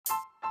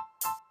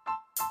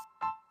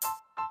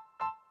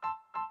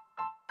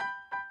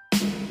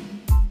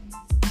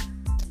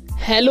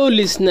Hello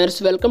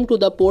listeners, welcome to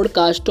the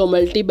podcast of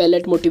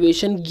Multi-Ballot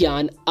Motivation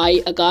Gyan.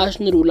 I, Akash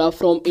Narula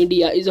from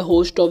India, is a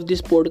host of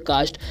this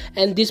podcast,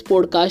 and this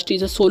podcast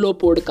is a solo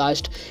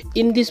podcast.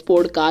 In this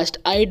podcast,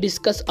 I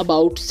discuss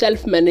about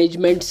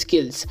self-management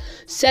skills.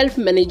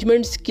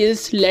 Self-management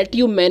skills let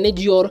you manage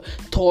your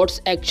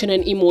thoughts, action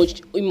and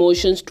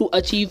emotions to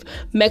achieve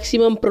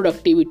maximum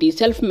productivity.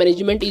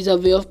 Self-management is a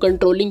way of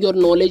controlling your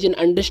knowledge and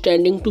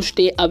understanding to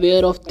stay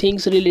aware of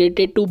things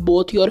related to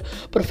both your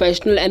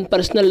professional and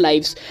personal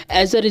lives.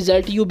 As a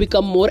result, you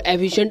become more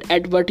efficient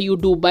at what you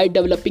do. By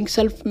developing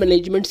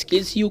self-management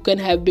skills, you can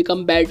have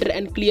become better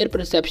and clear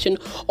perception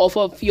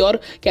of your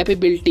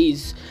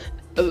capabilities.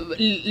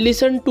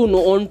 Listen to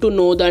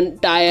know the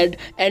tired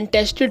and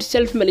tested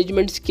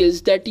self-management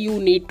skills that you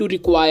need to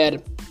require.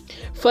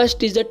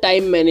 First is the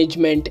time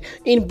management.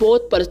 In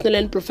both personal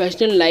and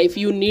professional life,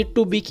 you need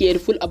to be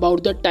careful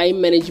about the time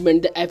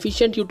management. The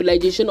efficient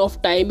utilization of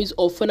time is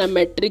often a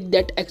metric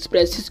that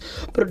expresses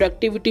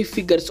productivity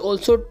figures.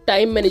 Also,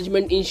 time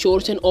management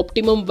ensures an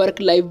optimum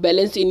work-life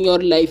balance in your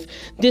life.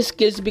 These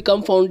skills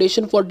become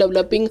foundation for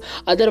developing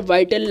other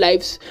vital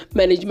life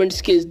management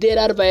skills. There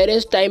are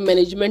various time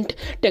management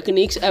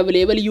techniques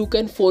available you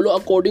can follow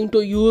according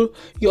to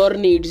your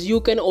needs.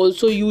 You can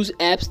also use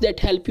apps that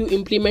help you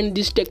implement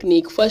this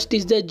technique. First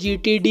is the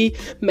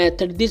GTD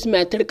method. This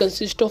method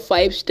consists of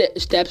 5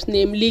 steps,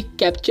 namely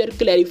capture,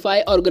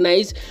 clarify,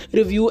 organize,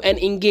 review and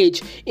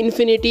engage.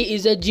 Infinity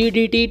is a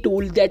GDT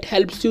tool that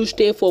helps you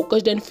stay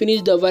focused and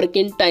finish the work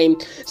in time.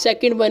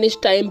 Second one is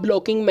time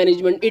blocking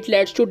management. It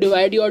lets you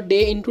divide your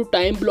day into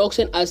time blocks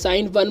and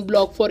assign one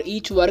block for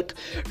each work.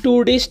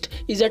 Todoist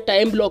is a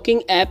time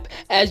blocking app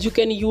as you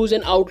can use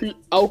an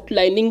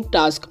outlining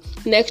task.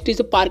 Next is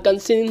a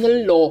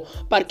Parkinson law.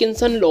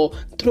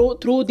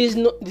 Through this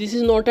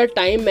is not a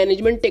time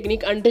management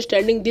technique.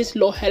 Understanding this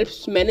law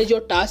helps manage your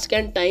task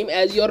and time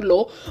as your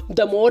law.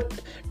 The more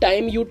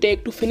time you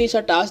take to finish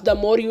a task, the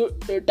more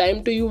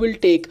time you will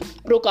take.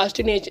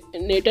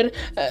 Procrastinator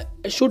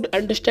should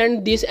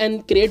understand this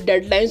and create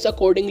deadlines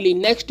accordingly.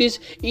 Next is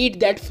eat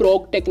that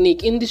frog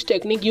technique. In this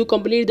technique, you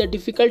complete the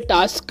difficult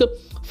task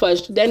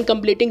first, then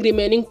completing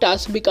remaining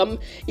tasks become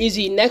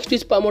easy. Next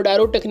is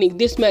Pomodoro technique.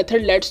 This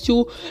method lets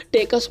you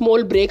take a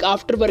small break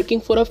after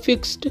working for a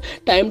fixed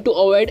time to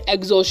avoid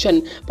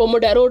exhaustion.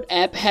 Pomodoro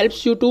app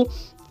helps you to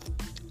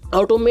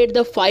automate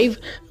the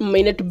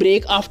 5-minute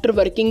break after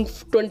working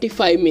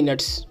 25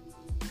 minutes.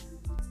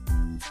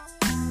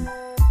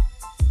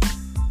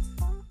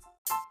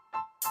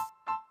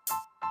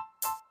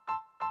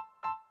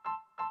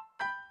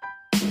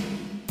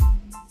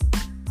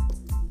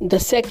 The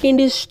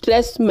second is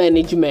stress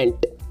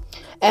management.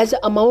 As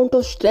the amount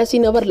of stress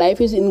in our life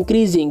is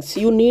increasing, so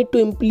you need to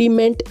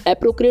implement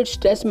appropriate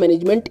stress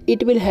management.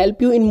 It will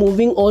help you in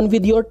moving on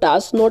with your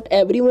tasks. Not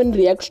everyone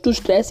reacts to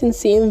stress in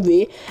same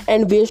way,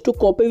 and ways to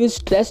cope with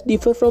stress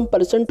differ from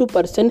person to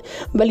person.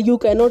 While you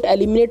cannot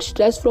eliminate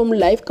stress from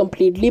life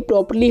completely,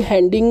 properly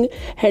handling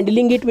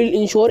it will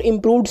ensure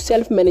improved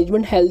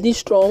self-management. Healthy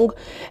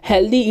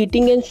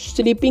eating and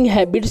sleeping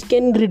habits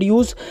can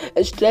reduce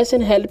stress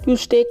and help you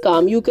stay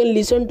calm. You can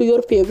listen to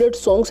your favorite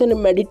songs and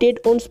meditate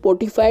on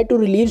Spotify to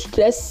relieve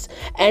stress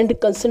and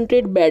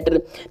concentrate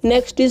better.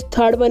 Next is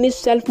third one is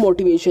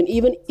self-motivation.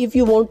 Even if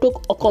you want to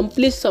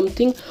accomplish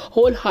something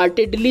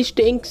wholeheartedly,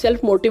 staying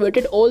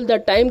self-motivated all the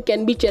time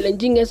can be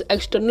challenging as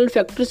external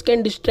factors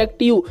can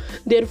distract you.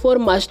 Therefore,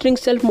 mastering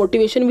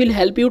self-motivation will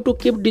help you to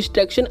keep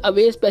distraction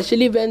away,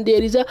 especially when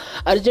there is a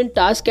urgent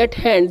task at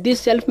hand.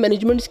 These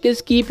self-management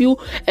skills keep you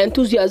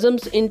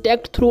enthusiasms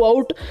intact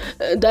throughout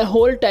the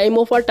whole time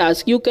of a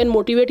task. You can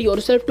motivate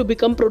yourself to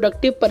become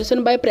productive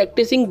person by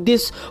practicing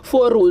these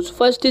 4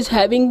 rules. First is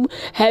having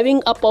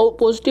a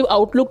positive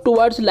outlook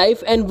towards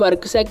life and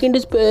work. Second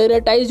is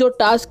prioritize your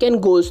task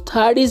and goals.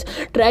 Third is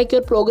track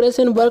your progress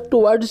and work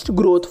towards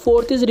growth.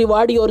 Fourth is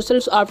reward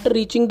yourselves after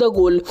reaching the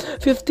goal.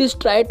 Fifth is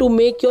try to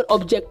make your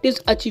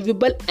objectives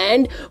achievable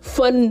and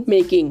fun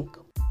making.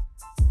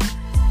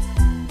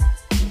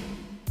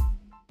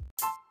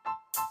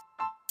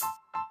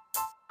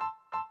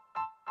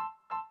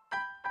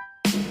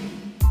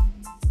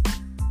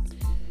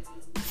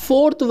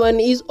 Fourth one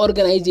is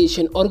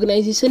organization.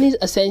 Organization is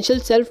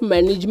essential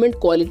self-management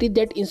quality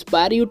that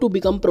inspire you to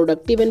become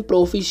productive and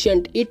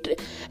proficient.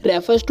 It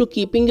refers to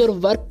keeping your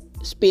work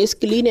space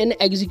clean and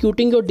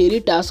executing your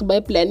daily tasks by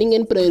planning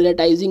and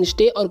prioritizing.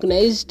 Stay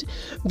organized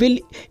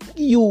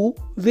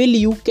will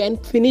you can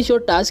finish your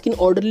task in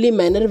orderly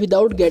manner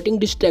without getting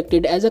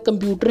distracted. As a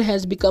computer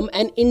has become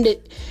an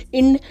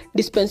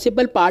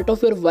indispensable part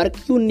of your work,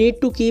 you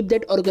need to keep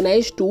that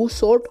organized too.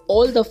 Sort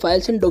all the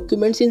files and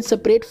documents in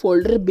separate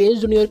folder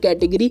based on your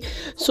category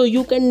so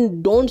you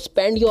don't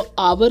spend your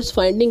hours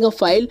finding a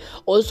file.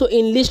 Also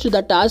enlist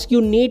the task you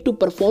need to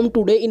perform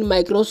today in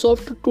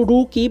Microsoft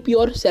to keep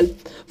yourself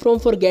from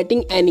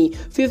forgetting any.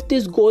 Fifth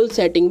is goal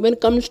setting. When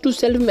it comes to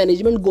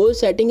self-management, goal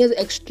setting has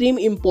extreme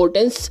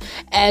importance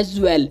as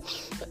well.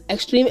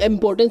 Extreme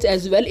importance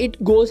as well.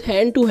 It goes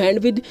hand to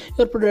hand with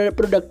your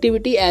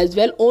productivity as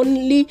well.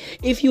 Only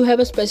if you have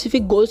a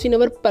specific goals in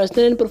our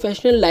personal and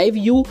professional life,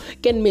 you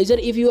can measure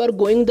if you are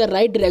going the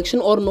right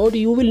direction or not.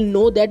 You will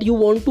know that you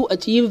want to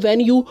achieve when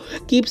you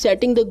keep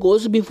setting the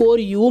goals before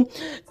you.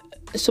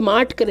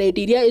 Smart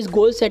criteria is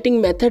goal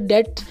setting method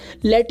that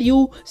let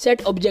you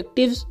set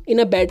objectives in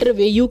a better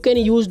way. You can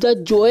use the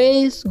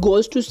joyous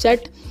goals to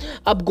set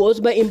up goals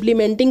by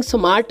implementing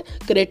smart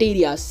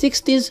criteria.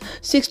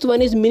 Sixth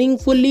one is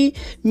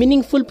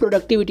meaningful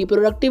productivity.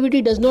 Productivity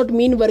does not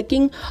mean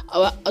working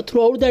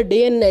throughout the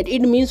day and night.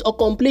 It means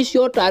accomplish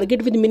your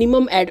target with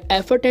minimum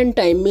effort and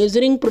time.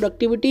 Measuring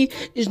productivity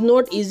is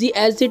not easy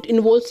as it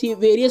involves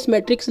various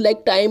metrics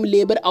like time,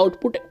 labor,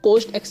 output,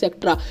 cost,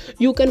 etc.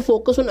 You can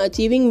focus on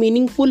achieving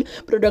meaningful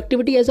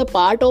productivity as a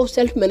part of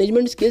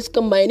self-management skills.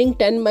 Combining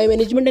time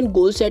management and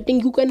goal setting,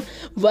 you can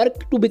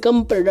work to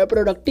become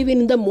productive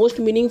in the most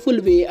meaningful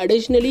way.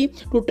 Additionally,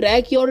 to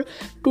track your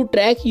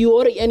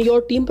and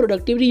your team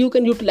productivity, you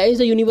can utilize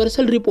the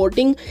universal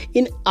reporting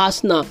in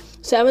Asana.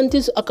 Seventh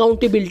is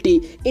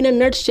accountability. In a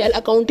nutshell,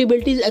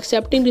 accountability is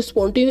accepting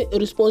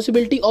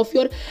responsibility of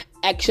your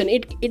action.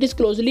 It is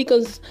closely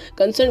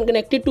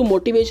connected to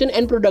motivation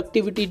and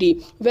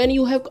productivity. When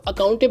you have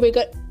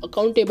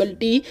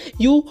accountability,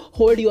 you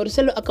hold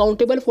yourself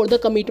accountable for the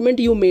commitment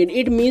you made.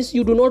 It means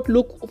you do not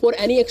look for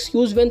any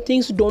excuse when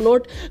things do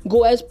not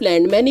go as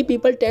planned. Many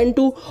people tend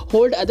to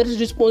hold others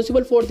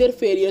responsible for their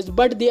failures,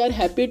 but they are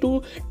happy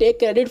to take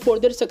credit for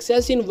their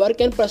success in work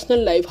and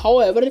personal life.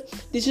 However,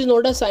 this is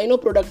not a sign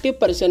of productive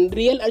person.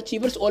 Real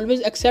achievers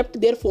always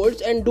accept their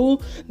faults and do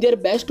their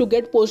best to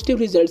get positive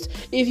results.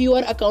 If you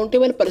are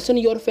accountable person,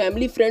 your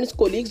family, friends,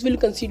 colleagues will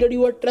consider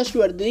you are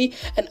trustworthy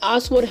and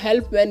ask for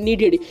help when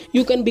needed.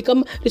 You can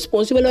become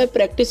responsible by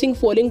practicing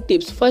following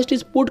tips. First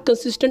is put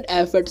consistent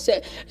effort.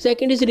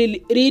 Second is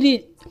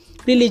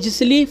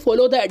religiously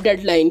follow the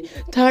deadline.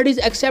 Third is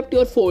accept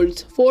your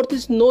faults. Fourth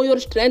is know your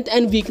strength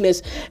and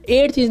weakness.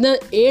 Eighth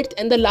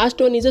and the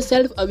last one is a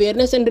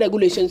self-awareness and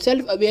regulation.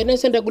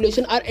 Self-awareness and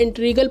regulation are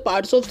integral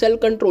parts of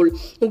self-control.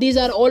 These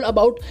are all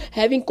about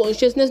having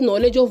consciousness,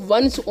 knowledge of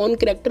one's own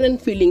character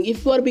and feeling.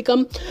 If you are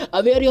become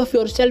aware of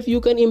yourself,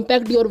 you can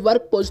impact your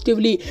work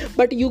positively.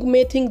 But you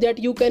may think that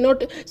you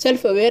cannot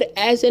self-aware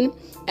as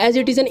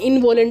it is an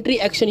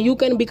involuntary action. You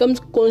can become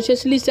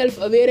consciously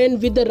self-aware,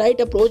 and with the right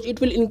approach, it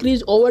will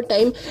increase over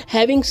time.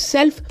 Having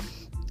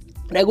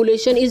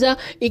self-regulation is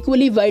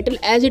equally vital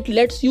as it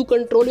lets you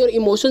control your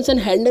emotions and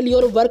handle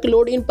your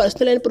workload in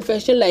personal and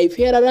professional life.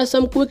 Here are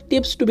some quick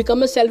tips to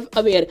become a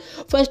self-aware.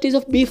 First is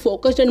be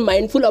focused and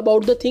mindful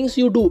about the things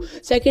you do.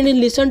 Second is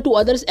listen to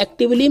others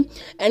actively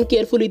and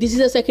carefully. This is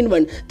the second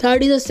one.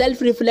 Third is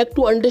self-reflect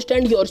to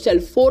understand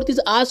yourself. Fourth is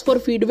ask for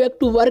feedback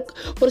to work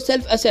for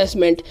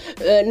self-assessment.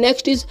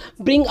 Next is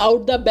bring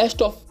out the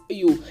best of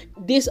you.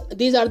 These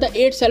are the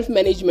 8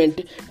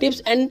 self-management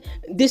tips, and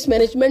this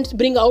management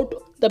bring out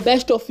the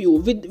best of you.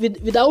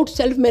 Without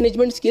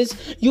self-management skills,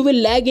 you will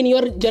lag in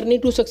your journey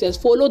to success.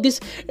 Follow these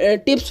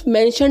tips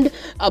mentioned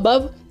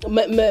above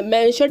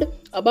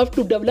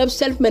to develop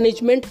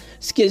self-management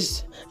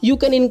skills. You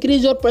can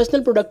increase your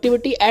personal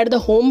productivity at the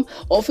home,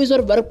 office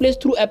or workplace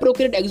through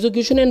appropriate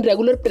execution and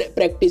regular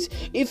practice.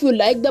 If you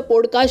like the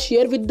podcast,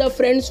 share with the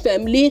friends,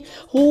 family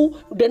who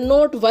do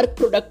not work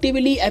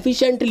productively,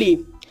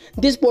 efficiently.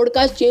 This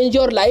podcast change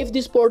your life.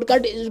 This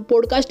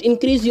podcast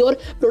increase your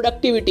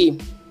productivity.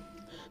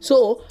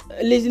 So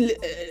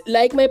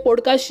like my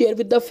podcast, share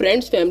with the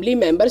friends, family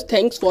members.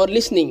 Thanks for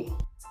listening.